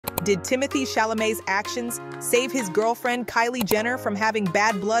Did Timothée Chalamet's actions save his girlfriend Kylie Jenner from having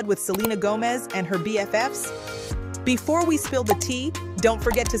bad blood with Selena Gomez and her BFFs? Before we spill the tea, don't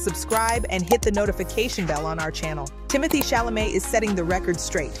forget to subscribe and hit the notification bell on our channel. Timothée Chalamet is setting the record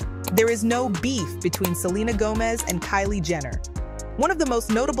straight. There is no beef between Selena Gomez and Kylie Jenner. One of the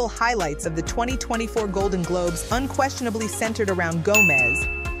most notable highlights of the 2024 Golden Globes unquestionably centered around Gomez,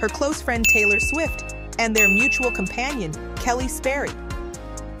 her close friend Taylor Swift, and their mutual companion, Kelly Sperry.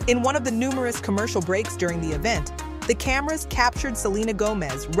 In one of the numerous commercial breaks during the event, the cameras captured Selena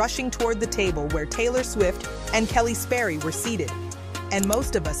Gomez rushing toward the table where Taylor Swift and Kelly Sperry were seated. And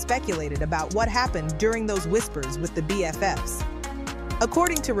most of us speculated about what happened during those whispers with the BFFs.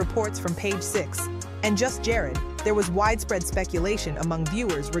 According to reports from Page 6 and Just Jared, there was widespread speculation among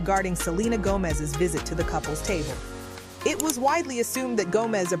viewers regarding Selena Gomez's visit to the couple's table. It was widely assumed that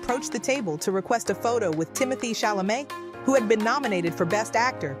Gomez approached the table to request a photo with Timothée Chalamet, who had been nominated for Best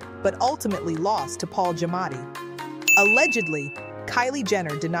Actor, but ultimately lost to Paul Giamatti. Allegedly, Kylie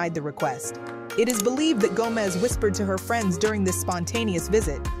Jenner denied the request. It is believed that Gomez whispered to her friends during this spontaneous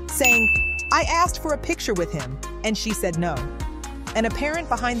visit, saying, "I asked for a picture with him, and she said no." An apparent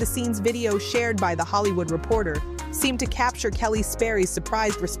behind-the-scenes video shared by The Hollywood Reporter seemed to capture Kelly Sperry's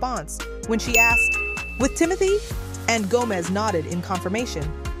surprised response when she asked, "With Timothée?" and Gomez nodded in confirmation.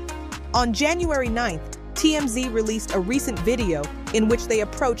 On January 9th, TMZ released a recent video in which they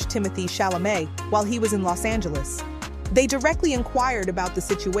approached Timothée Chalamet while he was in Los Angeles. They directly inquired about the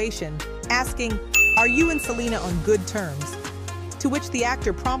situation, asking, "Are you and Selena on good terms?" To which the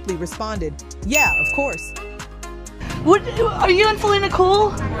actor promptly responded, "Yeah, of course." Are you and Selena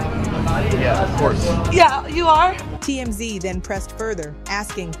cool? Yeah, of course. Yeah, you are? TMZ then pressed further,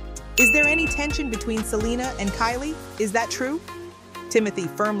 asking, "Is there any tension between Selena and Kylie? Is that true?" Timothée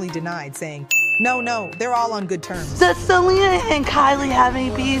firmly denied, saying, No, they're all on good terms." Does Selena and Kylie have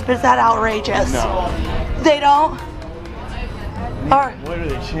any beef? Is that outrageous? No. They don't? What are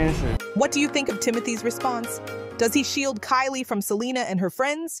the chances? What do you think of Timothy's response? Does he shield Kylie from Selena and her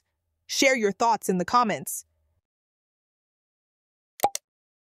friends? Share your thoughts in the comments.